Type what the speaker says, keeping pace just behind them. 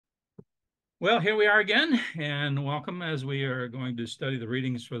Well, here we are again, and welcome as we are going to study the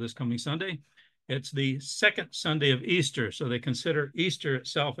readings for this coming Sunday. It's the second Sunday of Easter, so they consider Easter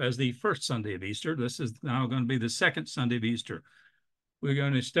itself as the first Sunday of Easter. This is now going to be the second Sunday of Easter. We're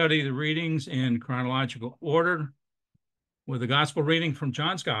going to study the readings in chronological order with the gospel reading from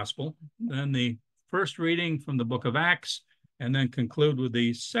John's Gospel, then the first reading from the book of Acts, and then conclude with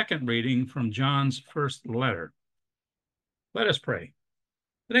the second reading from John's first letter. Let us pray.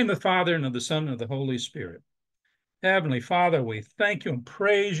 In the name of the Father, and of the Son, and of the Holy Spirit. Heavenly Father, we thank you and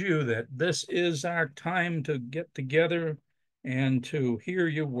praise you that this is our time to get together and to hear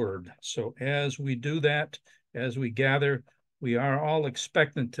your word. So as we do that, as we gather, we are all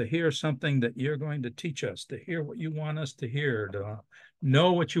expectant to hear something that you're going to teach us, to hear what you want us to hear, to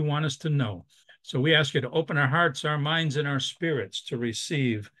know what you want us to know. So we ask you to open our hearts, our minds, and our spirits to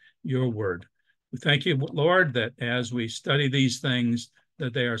receive your word. We thank you, Lord, that as we study these things,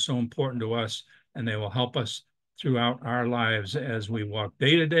 that they are so important to us, and they will help us throughout our lives as we walk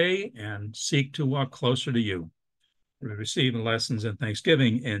day to day and seek to walk closer to you. We receive lessons in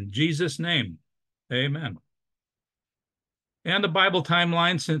thanksgiving in Jesus' name. Amen. And the Bible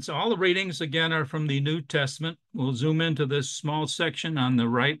timeline, since all the readings, again, are from the New Testament, we'll zoom into this small section on the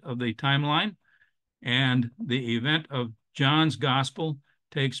right of the timeline. And the event of John's Gospel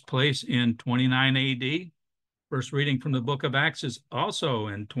takes place in 29 A.D., First reading from the book of Acts is also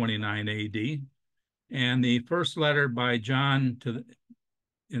in 29 A.D., and the first letter by John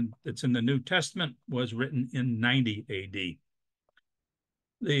that's in the New Testament was written in 90 A.D.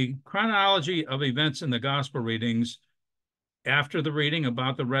 The chronology of events in the gospel readings after the reading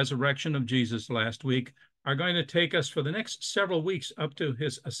about the resurrection of Jesus last week are going to take us for the next several weeks up to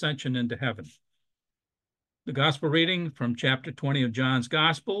his ascension into heaven. The gospel reading from chapter 20 of John's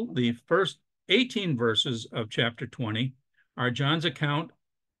Gospel, the first 18 verses of chapter 20 are John's account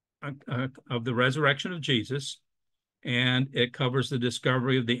of the resurrection of Jesus, and it covers the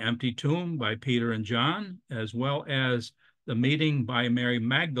discovery of the empty tomb by Peter and John, as well as the meeting by Mary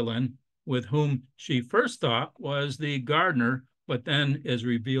Magdalene, with whom she first thought was the gardener, but then is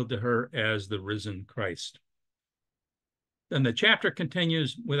revealed to her as the risen Christ. Then the chapter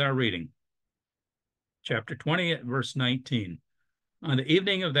continues with our reading. Chapter 20 at verse 19. On the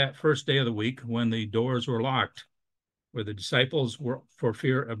evening of that first day of the week, when the doors were locked, where the disciples were for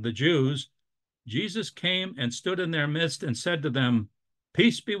fear of the Jews, Jesus came and stood in their midst and said to them,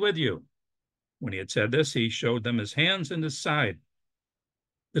 "Peace be with you." When he had said this, he showed them his hands and his side.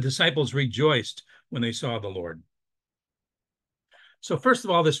 The disciples rejoiced when they saw the Lord. So first of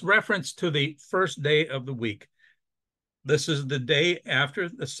all, this reference to the first day of the week. This is the day after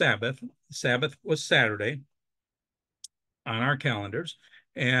the Sabbath. The Sabbath was Saturday on our calendars,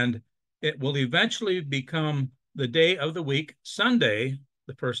 and it will eventually become the day of the week, Sunday,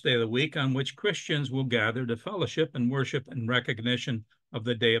 the first day of the week, on which Christians will gather to fellowship and worship in recognition of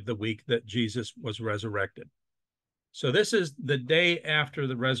the day of the week that Jesus was resurrected. So this is the day after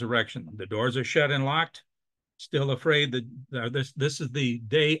the resurrection. The doors are shut and locked. Still afraid that this is the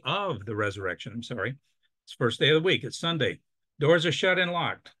day of the resurrection. I'm sorry. It's first day of the week. It's Sunday. Doors are shut and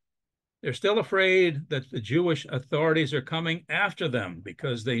locked. They're still afraid that the Jewish authorities are coming after them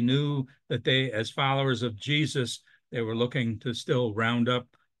because they knew that they, as followers of Jesus, they were looking to still round up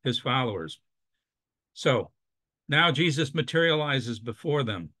his followers. So now Jesus materializes before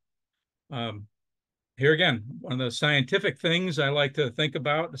them. Here again, one of the scientific things I like to think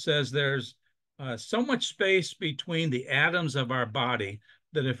about says there's so much space between the atoms of our body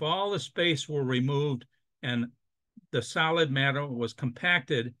that if all the space were removed and the solid matter was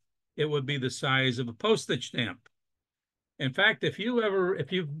compacted, it would be the size of a postage stamp. In fact, if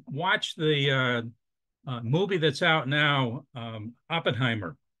you've watched the movie that's out now,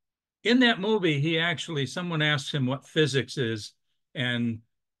 Oppenheimer, in that movie, someone asks him what physics is, and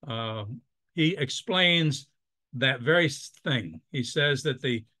he explains that very thing. He says that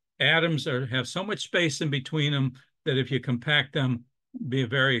the atoms have so much space in between them that if you compact them, it'd be a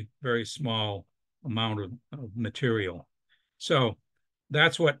very, very small amount of material. So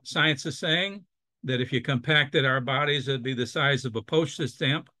that's what science is saying, that if you compacted our bodies, it'd be the size of a postage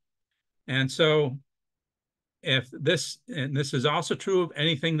stamp. And so and this is also true of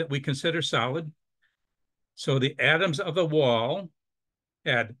anything that we consider solid. So the atoms of the wall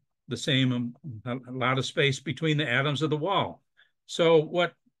had the same, a lot of space between the atoms of the wall. So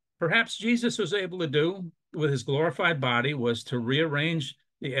what perhaps Jesus was able to do with his glorified body was to rearrange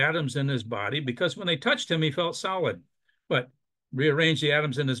the atoms in his body, because when they touched him, he felt solid, but rearrange the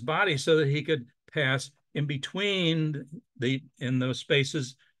atoms in his body so that he could pass in between in those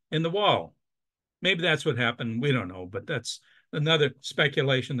spaces in the wall. Maybe that's what happened. We don't know, but that's another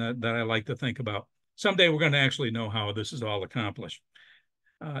speculation that I like to think about. Someday we're going to actually know how this is all accomplished.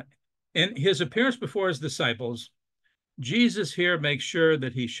 In his appearance before his disciples, Jesus here makes sure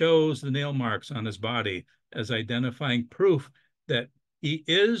that he shows the nail marks on his body as identifying proof that he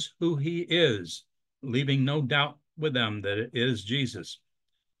is who he is, leaving no doubt with them that it is Jesus.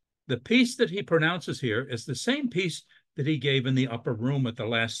 The peace that he pronounces here is the same peace that he gave in the upper room at the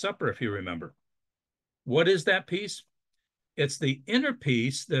Last Supper, if you remember. What is that peace? It's the inner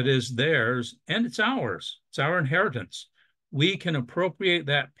peace that is theirs, and it's ours. It's our inheritance. We can appropriate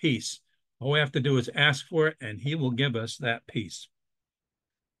that peace. All we have to do is ask for it, and he will give us that peace.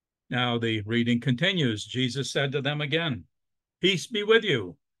 Now the reading continues. Jesus said to them again, "Peace be with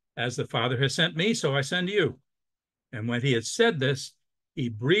you. As the Father has sent me, so I send you." And when he had said this, he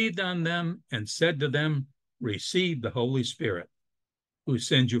breathed on them and said to them, "Receive the Holy Spirit. Whose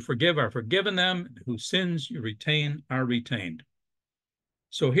sins you forgive are forgiven them, whose sins you retain are retained."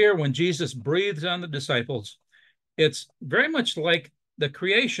 So here, when Jesus breathes on the disciples, it's very much like the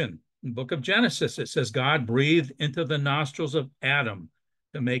creation. In the book of Genesis, it says God breathed into the nostrils of Adam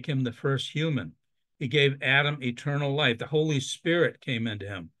to make him the first human. He gave Adam eternal life. The Holy Spirit came into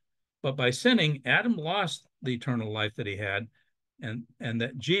him. But by sinning, Adam lost the eternal life that he had, and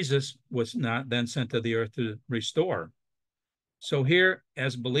that Jesus was not then sent to the earth to restore. So here,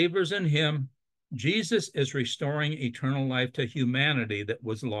 as believers in him, Jesus is restoring eternal life to humanity that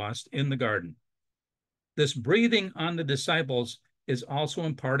was lost in the garden. This breathing on the disciples is also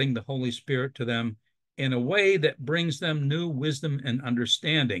imparting the Holy Spirit to them in a way that brings them new wisdom and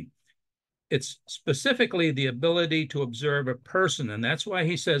understanding. It's specifically the ability to observe a person, and that's why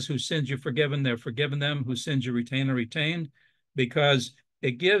he says, "Whose sins you've forgiven, they're forgiven them. Whose sins you retain are retained," because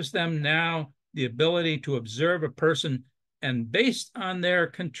it gives them now the ability to observe a person, and based on their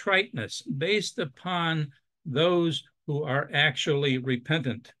contriteness, based upon those who are actually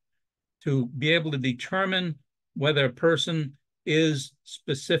repentant, to be able to determine whether a person is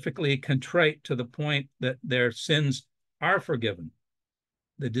specifically contrite to the point that their sins are forgiven.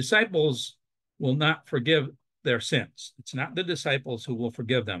 The disciples will not forgive their sins. It's not the disciples who will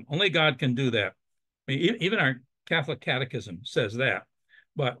forgive them. Only God can do that. I mean, even our Catholic Catechism says that.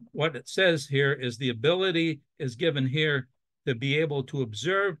 But what it says here is the ability is given here to be able to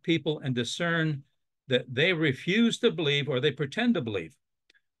observe people and discern that they refuse to believe or they pretend to believe,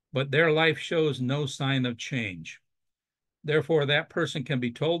 but their life shows no sign of change. Therefore, that person can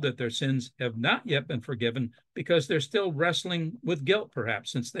be told that their sins have not yet been forgiven because they're still wrestling with guilt,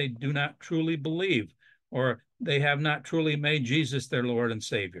 perhaps, since they do not truly believe, or they have not truly made Jesus their Lord and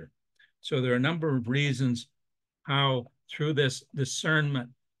Savior. So there are a number of reasons how, through this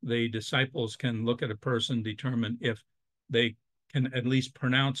discernment, the disciples can look at a person, determine if they can at least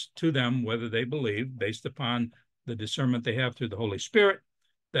pronounce to them whether they believe, based upon the discernment they have through the Holy Spirit,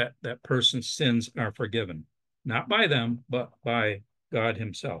 that that person's sins are forgiven. Not by them, but by God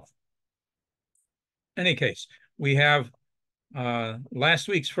himself. In any case, we have last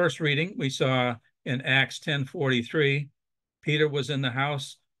week's first reading. We saw in Acts 10:43, Peter was in the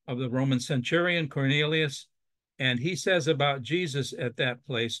house of the Roman centurion Cornelius, and he says about Jesus at that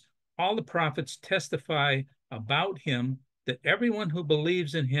place, all the prophets testify about him that everyone who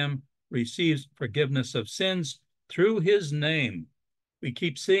believes in him receives forgiveness of sins through his name. We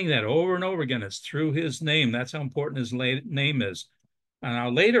keep seeing that over and over again. It's through his name. That's how important his name is. And now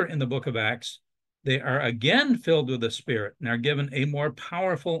later in the book of Acts, they are again filled with the Spirit and are given a more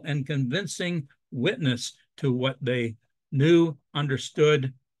powerful and convincing witness to what they knew,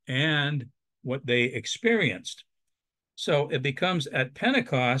 understood, and what they experienced. So it becomes at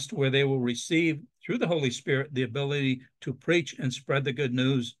Pentecost where they will receive, through the Holy Spirit, the ability to preach and spread the good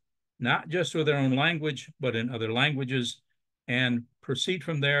news, not just with their own language, but in other languages, and proceed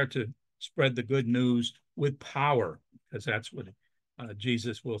from there to spread the good news with power, because that's what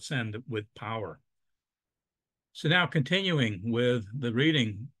Jesus will send with power. So now continuing with the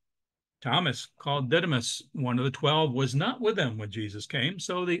reading, Thomas, called Didymus, one of the 12, was not with them when Jesus came.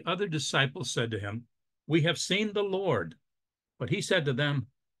 So the other disciples said to him, "We have seen the Lord." But he said to them,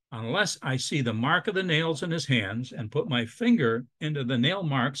 "Unless I see the mark of the nails in his hands and put my finger into the nail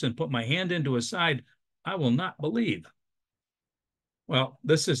marks and put my hand into his side, I will not believe." Well,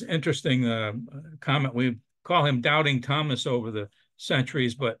 this is interesting comment. We call him Doubting Thomas over the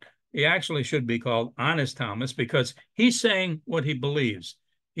centuries, but he actually should be called Honest Thomas because he's saying what he believes.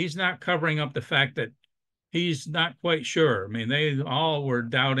 He's not covering up the fact that he's not quite sure. I mean, they all were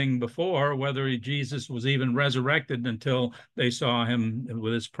doubting before whether Jesus was even resurrected until they saw him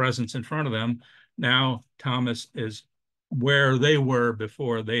with his presence in front of them. Now Thomas is where they were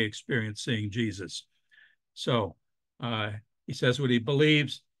before they experienced seeing Jesus. So He says what he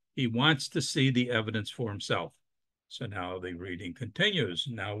believes. He wants to see the evidence for himself. So now the reading continues.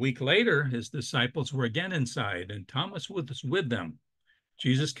 Now, a week later, his disciples were again inside, and Thomas was with them.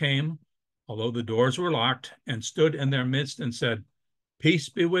 Jesus came, although the doors were locked, and stood in their midst and said, "Peace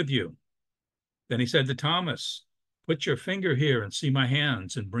be with you." Then he said to Thomas, "Put your finger here and see my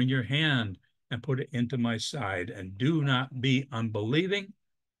hands, and bring your hand and put it into my side, and do not be unbelieving,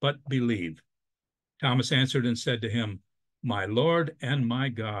 but believe." Thomas answered and said to him, "My Lord and my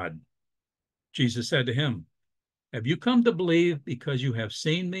God." Jesus said to him, "Have you come to believe because you have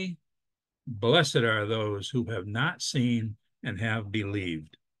seen me? Blessed are those who have not seen and have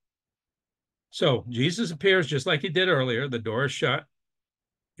believed." So Jesus appears just like he did earlier. The door is shut.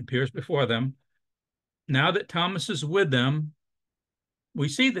 He appears before them. Now that Thomas is with them, we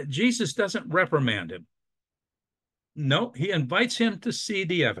see that Jesus doesn't reprimand him. No, he invites him to see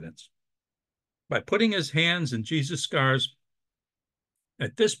the evidence. By putting his hands in Jesus' scars,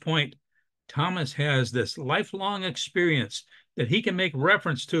 at this point, Thomas has this lifelong experience that he can make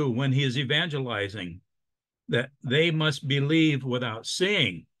reference to when he is evangelizing, that they must believe without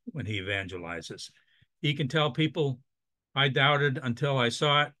seeing when he evangelizes. He can tell people, "I doubted until I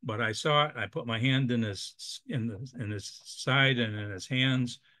saw it, but I saw it. I put my hand in his side and in his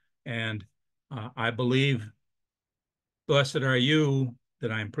hands, and I believe. Blessed are you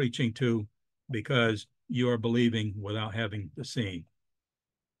that I'm preaching to, because you are believing without having to see."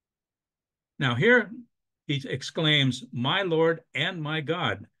 Now here he exclaims, "My Lord and my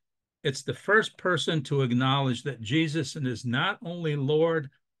God." It's the first person to acknowledge that Jesus is not only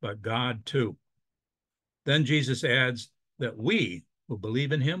Lord, but God too. Then Jesus adds that we who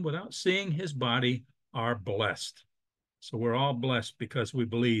believe in him without seeing his body are blessed. So we're all blessed because we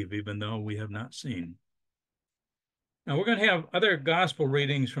believe, even though we have not seen. Now we're going to have other gospel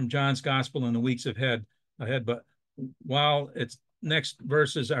readings from John's gospel in the weeks ahead, but while its next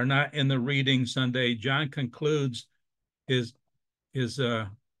verses are not in the reading Sunday, John concludes his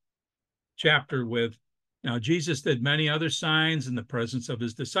chapter with, "Now Jesus did many other signs in the presence of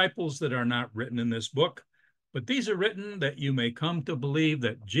his disciples that are not written in this book, but these are written that you may come to believe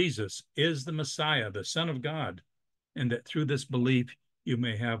that Jesus is the Messiah, the Son of God, and that through this belief you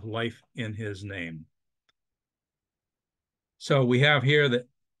may have life in his name." So we have here that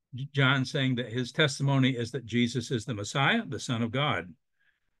John saying that his testimony is that Jesus is the Messiah, the Son of God.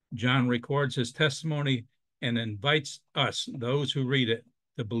 John records his testimony and invites us, those who read it,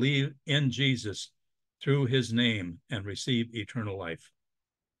 to believe in Jesus through his name and receive eternal life.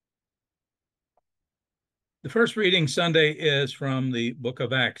 The first reading Sunday is from the book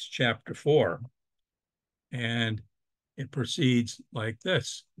of Acts, chapter 4, and it proceeds like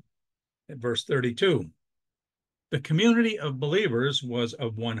this at verse 32. The community of believers was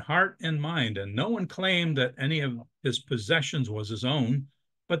of one heart and mind, and no one claimed that any of his possessions was his own,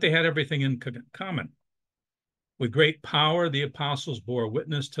 but they had everything in common. With great power, the apostles bore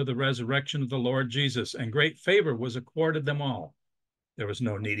witness to the resurrection of the Lord Jesus, and great favor was accorded them all. There was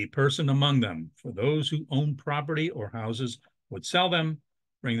no needy person among them, for those who owned property or houses would sell them,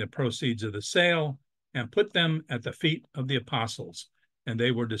 bring the proceeds of the sale, and put them at the feet of the apostles, and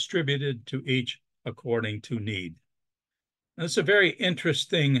they were distributed to each according to need. Now, it's a very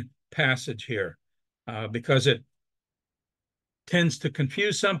interesting passage here because it tends to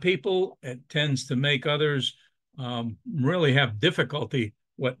confuse some people. It tends to make others really have difficulty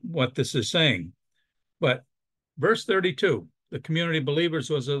what this is saying. But verse 32, the community of believers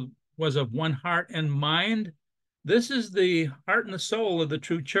was of one heart and mind. This is the heart and the soul of the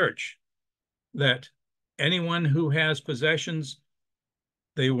true church, that anyone who has possessions,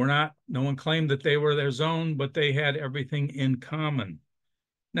 no one claimed that they were their own, but they had everything in common.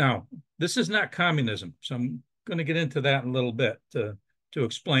 Now, this is not communism, so I'm going to get into that in a little bit to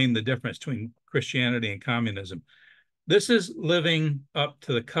explain the difference between Christianity and communism. This is living up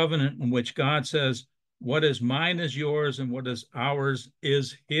to the covenant in which God says, what is mine is yours, and what is ours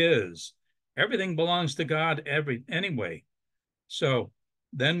is his. Everything belongs to God anyway. So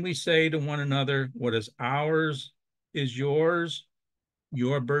then we say to one another, what is ours is yours.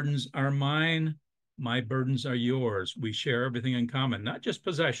 Your burdens are mine. My burdens are yours. We share everything in common, not just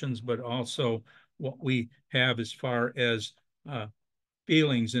possessions, but also what we have as far as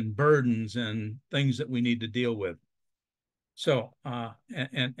feelings and burdens and things that we need to deal with. So,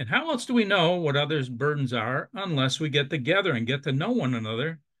 and how else do we know what others' burdens are unless we get together and get to know one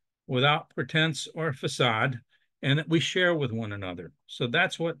another without pretense or facade, and that we share with one another? So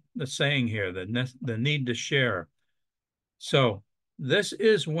that's what the saying here, the need to share. So this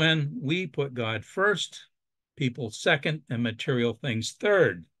is when we put God first, people second, and material things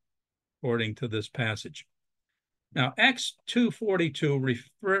third, according to this passage. Now, Acts 2:42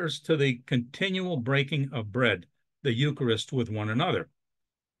 refers to the continual breaking of bread, the Eucharist, with one another.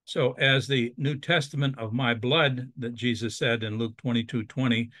 So as the New Testament of my blood that Jesus said in Luke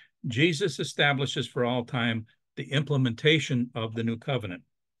 22:20, Jesus establishes for all time the implementation of the new covenant.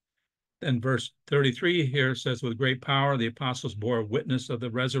 Then verse 33 here says, with great power the apostles bore witness of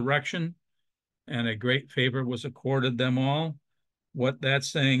the resurrection, and a great favor was accorded them all. What that's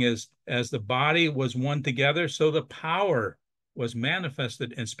saying is, as the body was one together, so the power was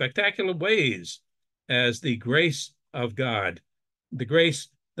manifested in spectacular ways as the grace of God. The grace,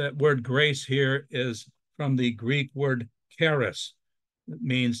 that word grace here is from the Greek word charis. It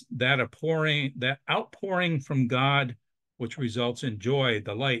means that outpouring from God, which results in joy,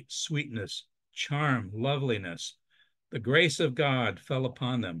 delight, sweetness, charm, loveliness. The grace of God fell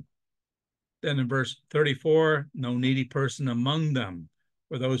upon them. Then in verse 34, no needy person among them,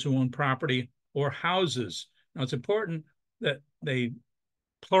 or those who own property or houses. Now it's important that they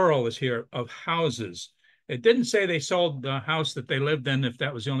plural is here of houses. It didn't say they sold the house that they lived in if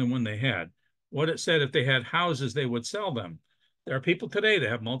that was the only one they had. What it said, if they had houses, they would sell them. There are people today that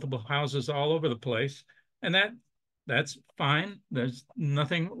have multiple houses all over the place, and that's fine. There's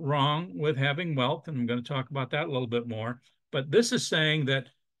nothing wrong with having wealth, and I'm going to talk about that a little bit more. But this is saying that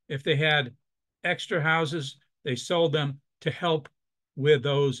if they had extra houses, they sold them to help with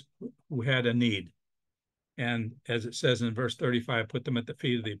those who had a need. And as it says in verse 35, put them at the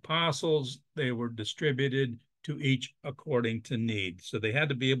feet of the apostles. They were distributed to each according to need. So they had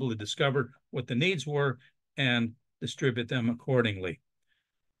to be able to discover what the needs were and distribute them accordingly.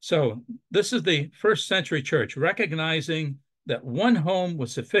 So this is the first century church, recognizing that one home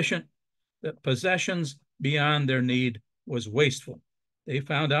was sufficient, that possessions beyond their need was wasteful. They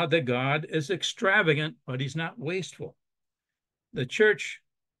found out that God is extravagant, but he's not wasteful. The church,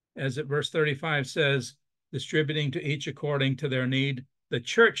 as at verse 35 says, distributing to each according to their need. The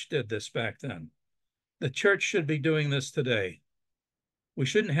church did this back then. The church should be doing this today. We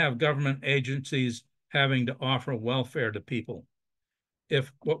shouldn't have government agencies having to offer welfare to people.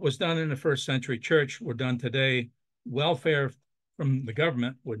 If what was done in the first century church were done today, welfare from the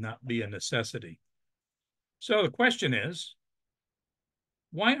government would not be a necessity. So the question is,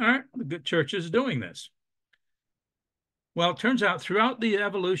 why aren't the good churches doing this? Well, it turns out throughout the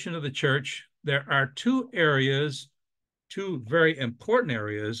evolution of the church, there are two very important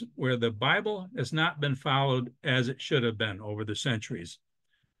areas where the Bible has not been followed as it should have been over the centuries.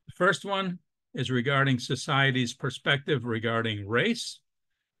 The first one is regarding society's perspective regarding race.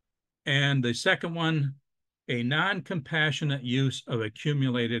 And the second one, a non-compassionate use of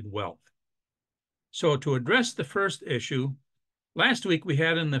accumulated wealth. So to address the first issue, last week we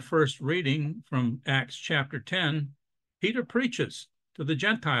had in the first reading from Acts chapter 10, Peter preaches to the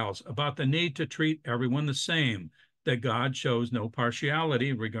Gentiles about the need to treat everyone the same, that God shows no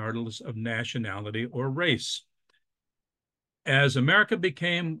partiality regardless of nationality or race. As America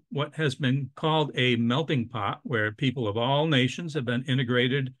became what has been called a melting pot, where people of all nations have been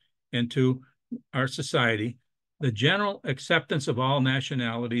integrated into our society, the general acceptance of all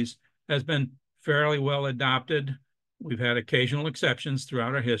nationalities has been fairly well adopted. We've had occasional exceptions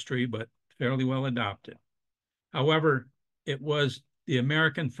throughout our history, but fairly well adopted. However, it was the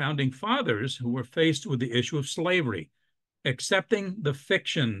American founding fathers who were faced with the issue of slavery, accepting the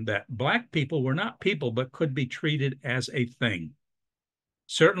fiction that Black people were not people, but could be treated as a thing.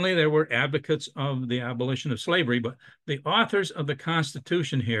 Certainly, there were advocates of the abolition of slavery, but the authors of the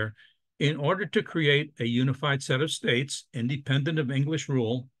Constitution here, in order to create a unified set of states independent of English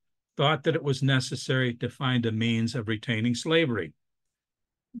rule, thought that it was necessary to find a means of retaining slavery.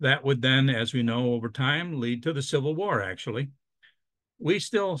 That would then, as we know over time, lead to the Civil War, actually. We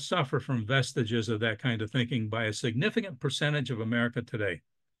still suffer from vestiges of that kind of thinking by a significant percentage of America today.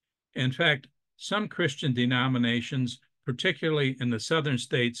 In fact, some Christian denominations, particularly in the southern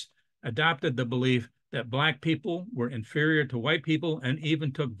states, adopted the belief that Black people were inferior to white people and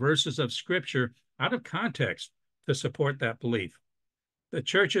even took verses of Scripture out of context to support that belief. The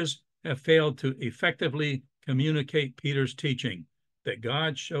churches have failed to effectively communicate Peter's teaching that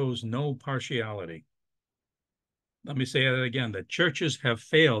God shows no partiality. Let me say that again. The churches have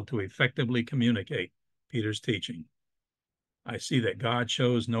failed to effectively communicate Peter's teaching. I see that God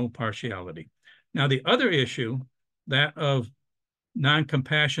shows no partiality. Now, the other issue, that of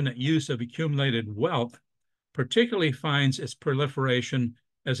non-compassionate use of accumulated wealth, particularly finds its proliferation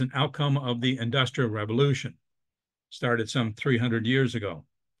as an outcome of the Industrial Revolution, started some 300 years ago.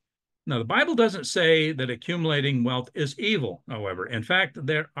 Now, the Bible doesn't say that accumulating wealth is evil, however. In fact,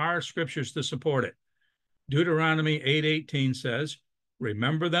 there are scriptures to support it. Deuteronomy 8:18 says,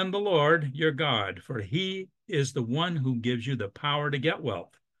 Remember then the Lord your God, for he is the one who gives you the power to get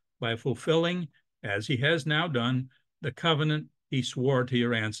wealth by fulfilling, as he has now done, the covenant he swore to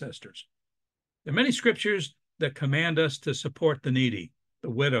your ancestors. There are many scriptures that command us to support the needy, the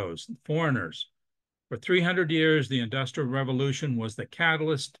widows, the foreigners. For 300 years, the Industrial Revolution was the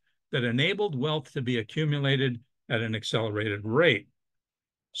catalyst that enabled wealth to be accumulated at an accelerated rate.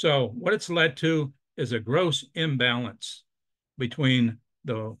 So what it's led to is a gross imbalance between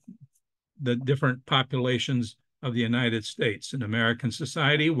the different populations of the United States. In American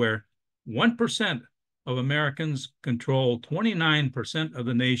society, where 1% of Americans control 29% of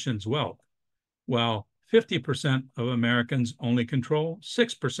the nation's wealth, while 50% of Americans only control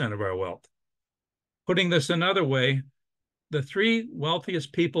 6% of our wealth. Putting this another way, the three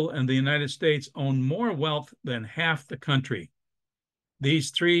wealthiest people in the United States own more wealth than half the country.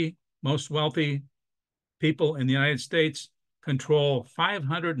 These three most wealthy people in the United States control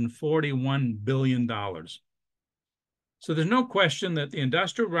 $541 billion. So there's no question that the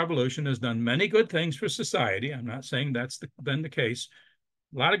Industrial Revolution has done many good things for society. I'm not saying that's been the case.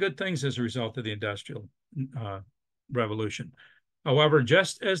 A lot of good things as a result of the Industrial Revolution. However,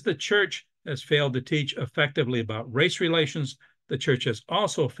 just as the church has failed to teach effectively about race relations, the church has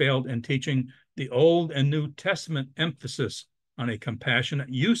also failed in teaching the Old and New Testament emphasis on a compassionate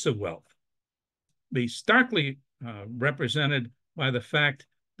use of wealth. Be starkly represented by the fact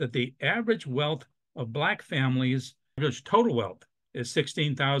that the average wealth of Black families, average total wealth, is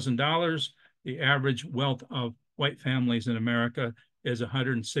 $16,000. The average wealth of white families in America is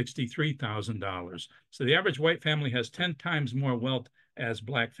 $163,000. So the average white family has 10 times more wealth as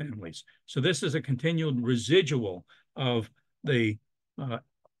Black families. So this is a continued residual of the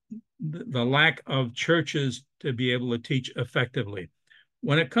lack of churches to be able to teach effectively.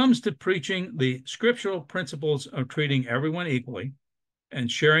 When it comes to preaching the scriptural principles of treating everyone equally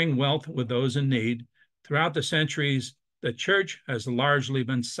and sharing wealth with those in need, throughout the centuries, the church has largely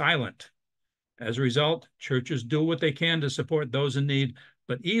been silent. As a result, churches do what they can to support those in need,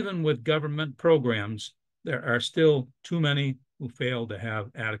 but even with government programs, there are still too many who fail to have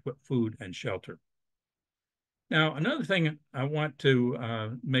adequate food and shelter. Now, another thing I want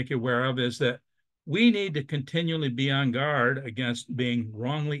to make you aware of is that we need to continually be on guard against being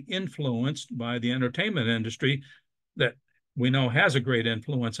wrongly influenced by the entertainment industry that we know has a great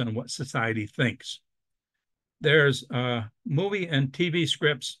influence on what society thinks. There's movie and TV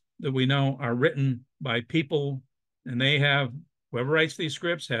scripts that we know are written by people, and they have, whoever writes these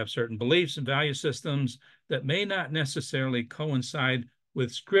scripts have certain beliefs and value systems that may not necessarily coincide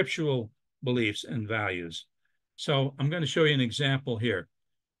with scriptural beliefs and values. So I'm going to show you an example here.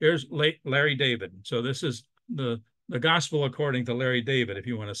 Here's Larry David. So this is the gospel according to Larry David, if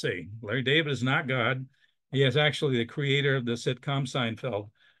you want to say. Larry David is not God. He is actually the creator of the sitcom Seinfeld.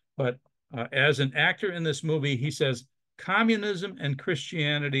 But as an actor in this movie, he says, communism and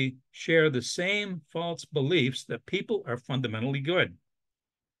Christianity share the same false beliefs that people are fundamentally good.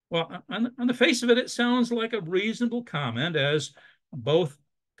 Well, on the face of it, it sounds like a reasonable comment, as both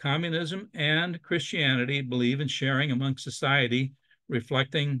communism and Christianity believe in sharing among society,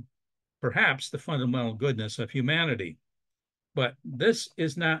 reflecting perhaps the fundamental goodness of humanity. But this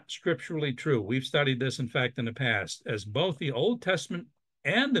is not scripturally true. We've studied this, in fact, in the past, as both the Old Testament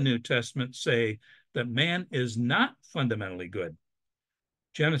and the New Testament say that man is not fundamentally good.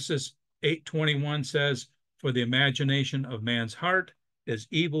 Genesis 8:21 says, for the imagination of man's heart is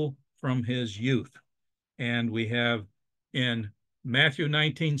evil from his youth. And we have in Matthew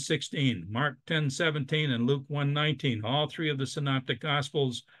 19:16, Mark 10:17, and Luke 1:19, all three of the synoptic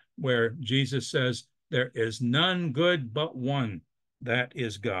gospels, where Jesus says, there is none good but one, that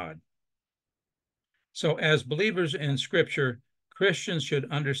is God. So as believers in Scripture, Christians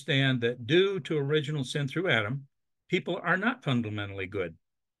should understand that due to original sin through Adam, people are not fundamentally good.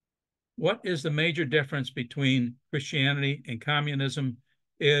 What is the major difference between Christianity and communism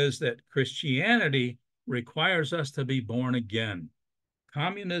is that Christianity requires us to be born again.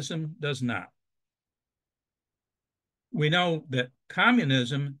 Communism does not. We know that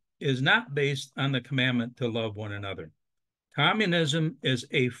communism is not based on the commandment to love one another. Communism is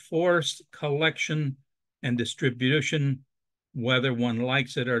a forced collection and distribution, whether one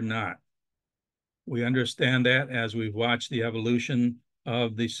likes it or not. We understand that as we've watched the evolution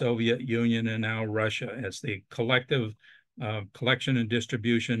of the Soviet Union and now Russia as the collective collection and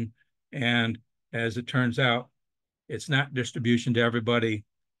distribution. And as it turns out, it's not distribution to everybody.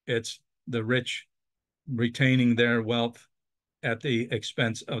 It's the rich retaining their wealth at the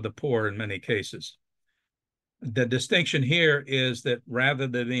expense of the poor in many cases. The distinction here is that rather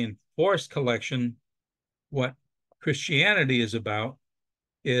than being forced collection, what Christianity is about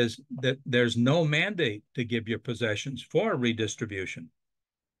is that there's no mandate to give your possessions for redistribution.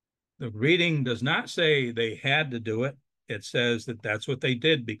 The reading does not say they had to do it. It says that that's what they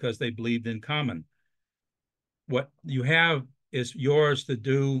did because they believed in common. What you have is yours to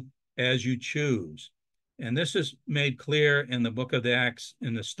do as you choose. And this is made clear in the book of the Acts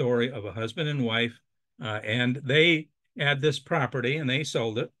in the story of a husband and wife. And they had this property and they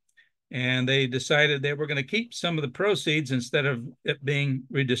sold it. And they decided they were going to keep some of the proceeds instead of it being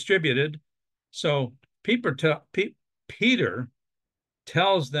redistributed. So Peter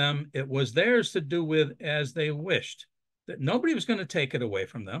tells them it was theirs to do with as they wished, that nobody was going to take it away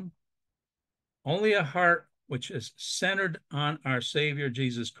from them. Only a heart which is centered on our Savior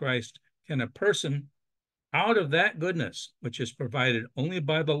Jesus Christ can a person, out of that goodness which is provided only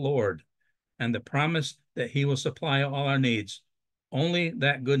by the Lord and the promise that he will supply all our needs, only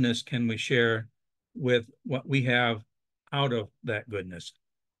that goodness can we share with what we have out of that goodness.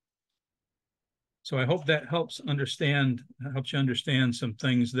 So I hope that helps you understand some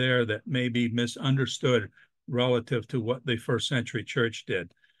things there that may be misunderstood relative to what the first century church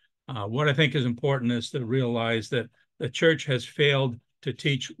did. What I think is important is to realize that the church has failed to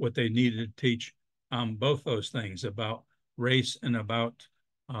teach what they needed to teach on both those things, about race and about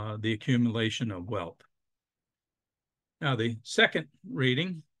the accumulation of wealth. Now, the second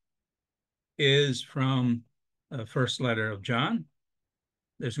reading is from the first letter of John.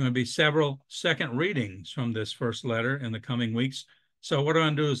 There's going to be several second readings from this first letter in the coming weeks. So what I'm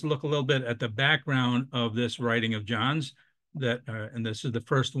going to do is look a little bit at the background of this writing of John's, and this is the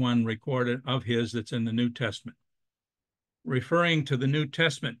first one recorded of his that's in the New Testament. Referring to the New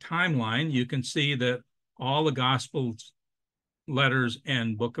Testament timeline, you can see that all the Gospels, letters,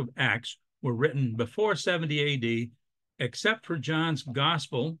 and book of Acts were written before 70 AD, except for John's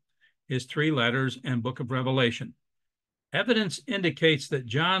Gospel, his 3 letters, and book of Revelation. Evidence indicates that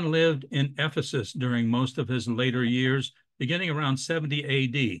John lived in Ephesus during most of his later years, beginning around 70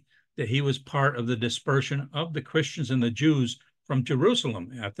 AD, that he was part of the dispersion of the Christians and the Jews from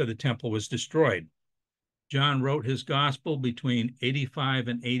Jerusalem after the temple was destroyed. John wrote his gospel between 85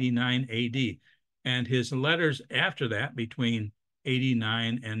 and 89 AD, and his letters after that between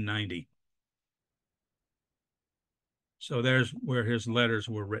 89 and 90. So there's where his letters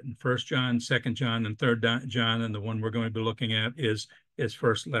were written. 1 John, 2 John, and 3 John, and the one we're going to be looking at is his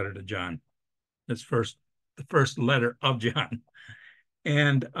first letter to John. It's the first letter of John.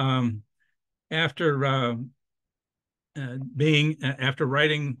 And after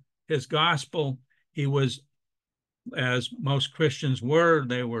writing his gospel, he was, as most Christians were,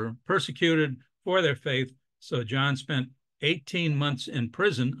 they were persecuted for their faith. So John spent 18 months in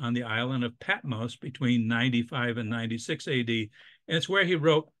prison on the island of Patmos between 95 and 96 AD. And it's where he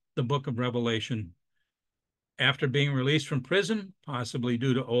wrote the book of Revelation. After being released from prison, possibly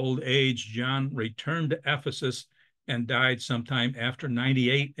due to old age, John returned to Ephesus and died sometime after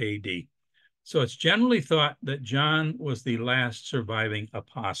 98 AD. So it's generally thought that John was the last surviving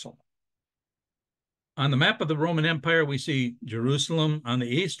apostle. On the map of the Roman Empire, we see Jerusalem on the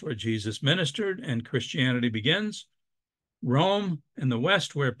east, where Jesus ministered and Christianity begins. Rome in the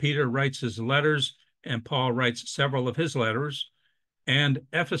west, where Peter writes his letters and Paul writes several of his letters. And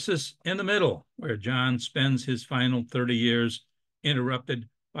Ephesus in the middle, where John spends his final 30 years, interrupted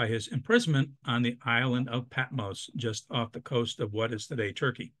by his imprisonment on the island of Patmos, just off the coast of what is today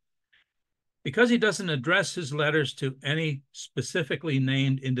Turkey. Because he doesn't address his letters to any specifically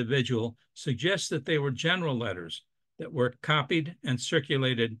named individual, suggests that they were general letters that were copied and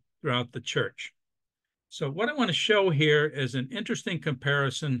circulated throughout the church. So what I want to show here is an interesting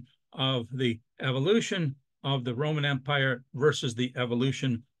comparison of the evolution of the Roman Empire versus the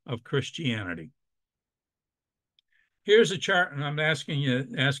evolution of Christianity. Here's a chart, and I'm not asking you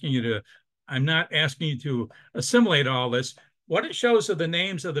to assimilate all this. What it shows are the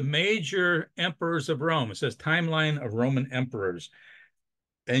names of the major emperors of Rome. It says timeline of Roman emperors.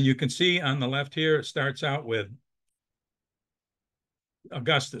 And you can see on the left here, it starts out with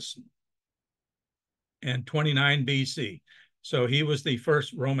Augustus in 29 BC. So he was the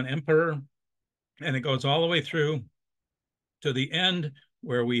first Roman emperor, and it goes all the way through to the end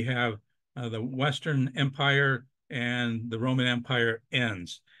where we have the Western Empire and the Roman Empire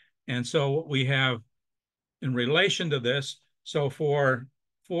ends. And so what we have in relation to this, so for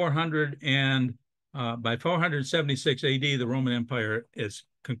by 476 AD, the Roman Empire is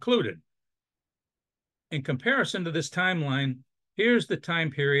concluded. In comparison to this timeline, here's the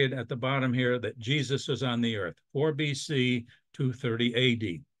time period at the bottom here that Jesus was on the earth, 4 BC to 30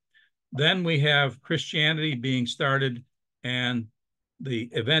 AD. Then we have Christianity being started, and the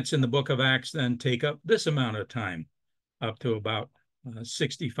events in the book of Acts then take up this amount of time, up to about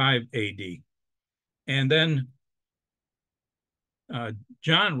 65 AD. And then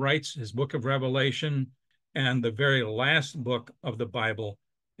John writes his book of Revelation, and the very last book of the Bible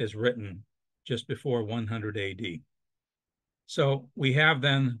is written just before 100 AD. So we have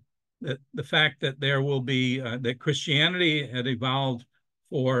then the fact that there will be, that Christianity had evolved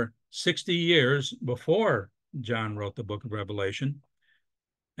for 60 years before John wrote the book of Revelation.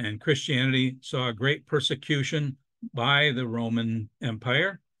 And Christianity saw a great persecution by the Roman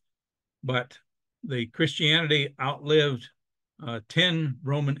Empire, but the Christianity outlived 10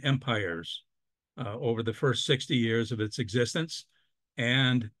 Roman empires over the first 60 years of its existence.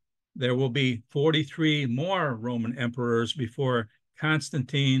 And there will be 43 more Roman emperors before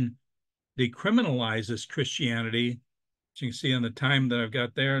Constantine decriminalizes Christianity. As you can see on the time that I've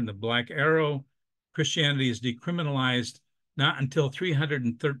got there in the black arrow, Christianity is decriminalized not until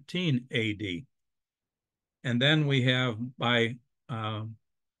 313 AD. And then we have, by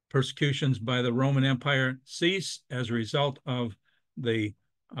persecutions by the Roman Empire cease as a result of the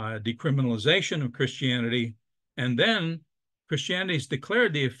decriminalization of Christianity. And then Christianity is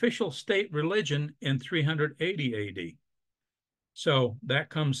declared the official state religion in 380 AD. So that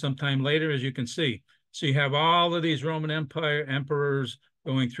comes sometime later, as you can see. So you have all of these Roman Empire emperors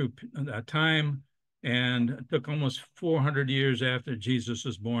going through time, and it took almost 400 years after Jesus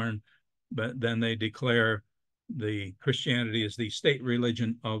was born, but then they declare the Christianity as the state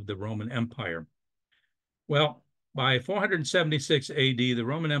religion of the Roman Empire. Well, by 476 AD, the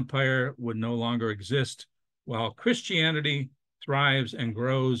Roman Empire would no longer exist, while Christianity thrives and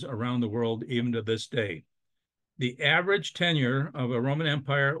grows around the world even to this day. The average tenure of a Roman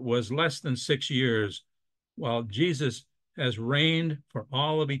Empire was less than 6 years, while Jesus has reigned for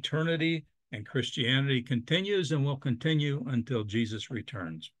all of eternity, and Christianity continues and will continue until Jesus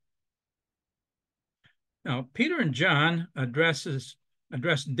returns. Now, Peter and John address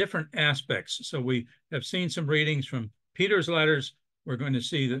different aspects. So we have seen some readings from Peter's letters. We're going to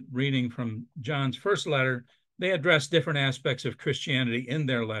see the reading from John's first letter. They address different aspects of Christianity in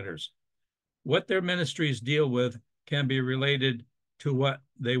their letters. What their ministries deal with can be related to what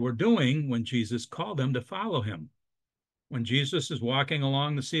they were doing when Jesus called them to follow him. When Jesus is walking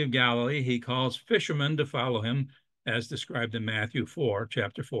along the Sea of Galilee, he calls fishermen to follow him, as described in Matthew 4,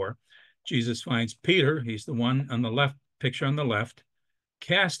 chapter 4. Jesus finds Peter, he's the one on the left, picture on the left,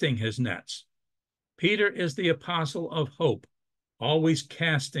 casting his nets. Peter is the apostle of hope, always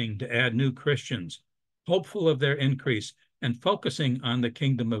casting to add new Christians, hopeful of their increase and focusing on the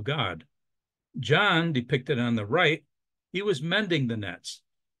kingdom of God. John, depicted on the right, he was mending the nets.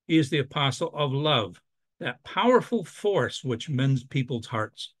 He is the apostle of love, that powerful force which mends people's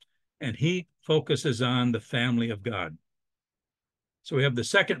hearts, and he focuses on the family of God. So we have the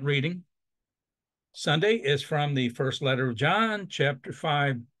second reading. Sunday is from the first letter of John, chapter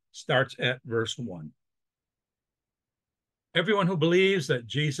 5, starts at verse 1. Everyone who believes that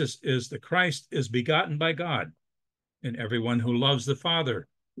Jesus is the Christ is begotten by God, and everyone who loves the Father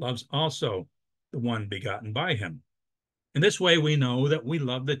loves also the one begotten by him. In this way, we know that we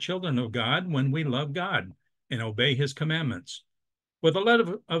love the children of God when we love God and obey his commandments. For the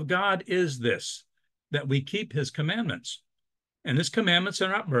love of God is this, that we keep his commandments. And his commandments are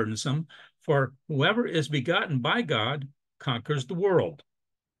not burdensome, for whoever is begotten by God conquers the world.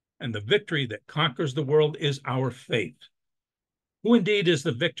 And the victory that conquers the world is our faith. Who indeed is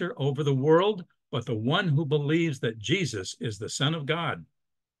the victor over the world, but the one who believes that Jesus is the Son of God?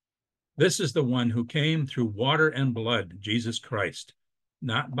 This is the one who came through water and blood, Jesus Christ,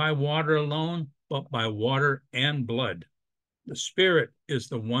 not by water alone, but by water and blood. The Spirit is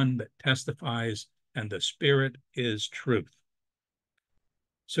the one that testifies, and the Spirit is truth.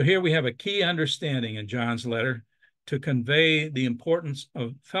 So here we have a key understanding in John's letter to convey the importance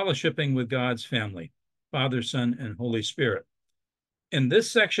of fellowshipping with God's family, Father, Son, and Holy Spirit. In this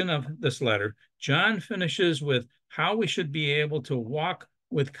section of this letter, John finishes with how we should be able to walk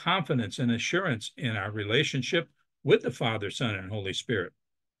with confidence and assurance in our relationship with the Father, Son, and Holy Spirit.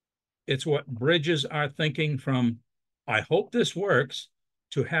 It's what bridges our thinking from, I hope this works,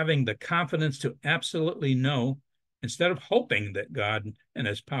 to having the confidence to absolutely know, instead of hoping that God and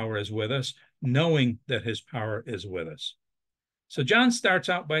his power is with us, knowing that his power is with us. So John starts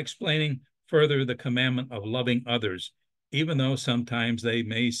out by explaining further the commandment of loving others, even though sometimes they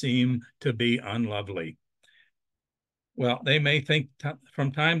may seem to be unlovely. Well, they may think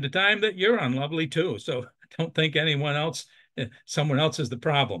from time to time that you're unlovely too. So don't think someone else is the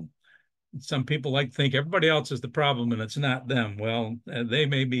problem. Some people like to think everybody else is the problem and it's not them. Well, they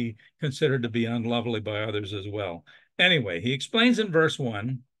may be considered to be unlovely by others as well. Anyway, he explains in verse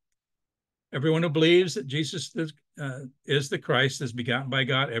 1, Everyone who believes that Jesus is the Christ, is begotten by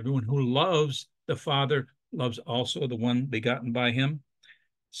God. Everyone who loves the Father loves also the one begotten by him.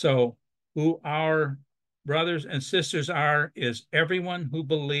 So who our brothers and sisters are is everyone who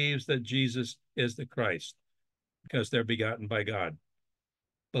believes that Jesus is the Christ, because they're begotten by God.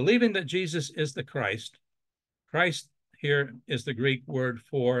 Believing that Jesus is the Christ, Christ here is the Greek word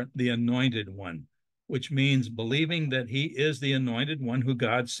for the anointed one, which means believing that he is the anointed one who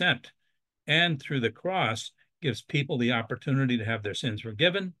God sent, and through the cross gives people the opportunity to have their sins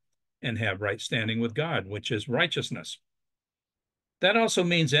forgiven and have right standing with God, which is righteousness. That also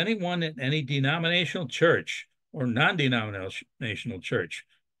means anyone in any denominational church or non-denominational church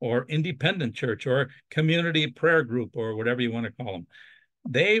or independent church or community prayer group or whatever you want to call them,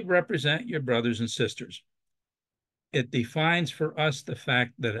 they represent your brothers and sisters. It defines for us the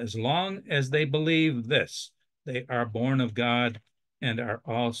fact that as long as they believe this, they are born of God and are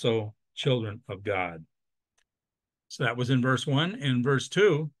also children of God. So that was in verse 1. In verse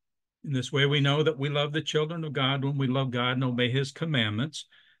 2, in this way we know that we love the children of God when we love God and obey his commandments,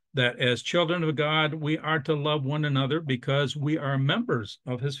 that as children of God, we are to love one another because we are members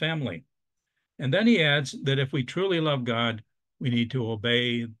of his family. And then he adds that if we truly love God, we need to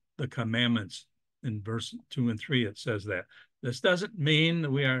obey the commandments. In verse 2 and 3, it says that. This doesn't mean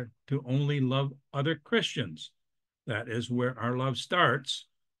that we are to only love other Christians. That is where our love starts.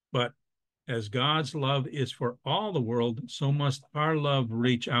 But as God's love is for all the world, so must our love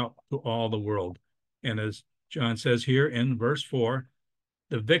reach out to all the world. And as John says here in verse 4,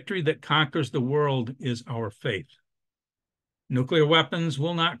 the victory that conquers the world is our faith. Nuclear weapons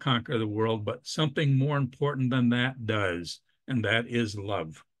will not conquer the world, but something more important than that does, and that is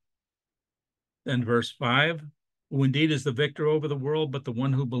love. Then verse 5, who indeed is the victor over the world, but the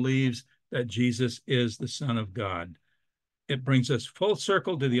one who believes that Jesus is the Son of God. It brings us full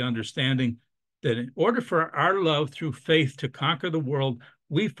circle to the understanding that in order for our love through faith to conquer the world,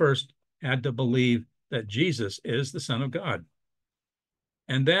 we first had to believe that Jesus is the Son of God.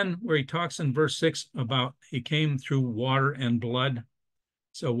 And then where he talks in verse 6 about he came through water and blood.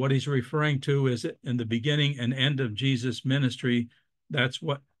 So what he's referring to is in the beginning and end of Jesus' ministry, that's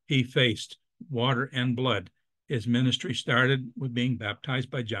what he faced, water and blood. His ministry started with being baptized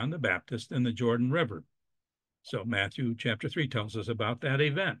by John the Baptist in the Jordan River. So Matthew chapter 3 tells us about that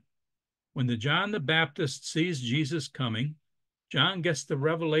event. When John the Baptist sees Jesus coming, John gets the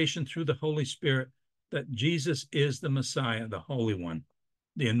revelation through the Holy Spirit that Jesus is the Messiah, the Holy One,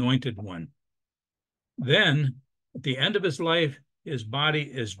 the Anointed One. Then, at the end of his life, his body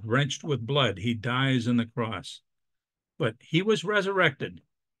is drenched with blood. He dies on the cross. But he was resurrected,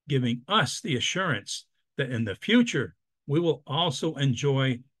 giving us the assurance that in the future, we will also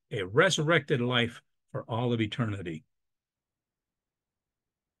enjoy a resurrected life for all of eternity.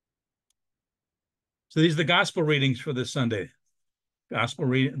 So these are the gospel readings for this Sunday.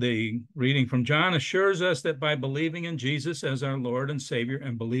 The reading from John assures us that by believing in Jesus as our Lord and Savior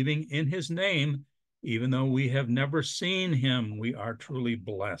and believing in his name, even though we have never seen him, we are truly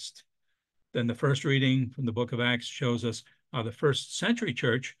blessed. Then the first reading from the book of Acts shows us how the first century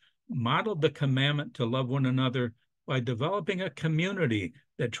church modeled the commandment to love one another by developing a community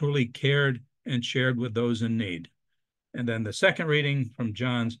that truly cared and shared with those in need. And then the second reading from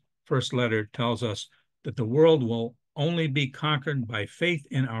John's first letter tells us that the world will only be conquered by faith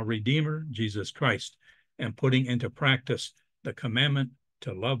in our Redeemer, Jesus Christ, and putting into practice the commandment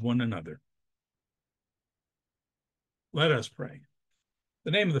to love one another. Let us pray. In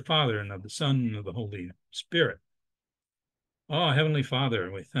the name of the Father, and of the Son, and of the Holy Spirit. Oh, Heavenly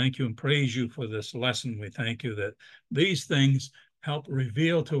Father, we thank you and praise you for this lesson. We thank you that these things help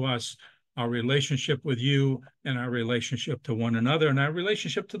reveal to us our relationship with you and our relationship to one another and our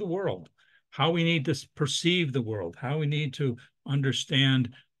relationship to the world, how we need to perceive the world, how we need to understand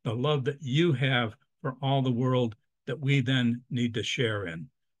the love that you have for all the world that we then need to share in.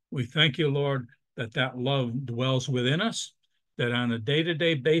 We thank you, Lord, that that love dwells within us, that on a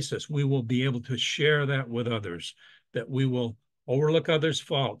day-to-day basis, we will be able to share that with others, that we will overlook others'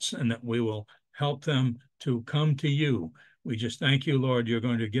 faults, and that we will help them to come to you. We just thank you, Lord, you're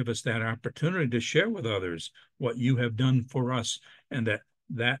going to give us that opportunity to share with others what you have done for us, and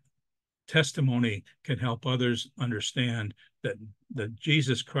that testimony can help others understand that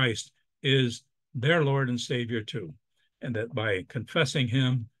Jesus Christ is their Lord and Savior too, and that by confessing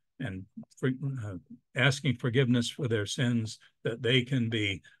him and asking forgiveness for their sins, that they can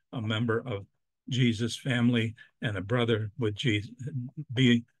be a member of Jesus' family and a brother with Jesus,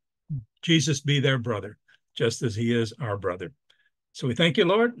 be their brother, just as he is our brother. So we thank you,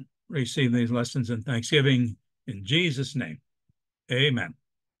 Lord. Receive these lessons in thanksgiving in Jesus' name. Amen.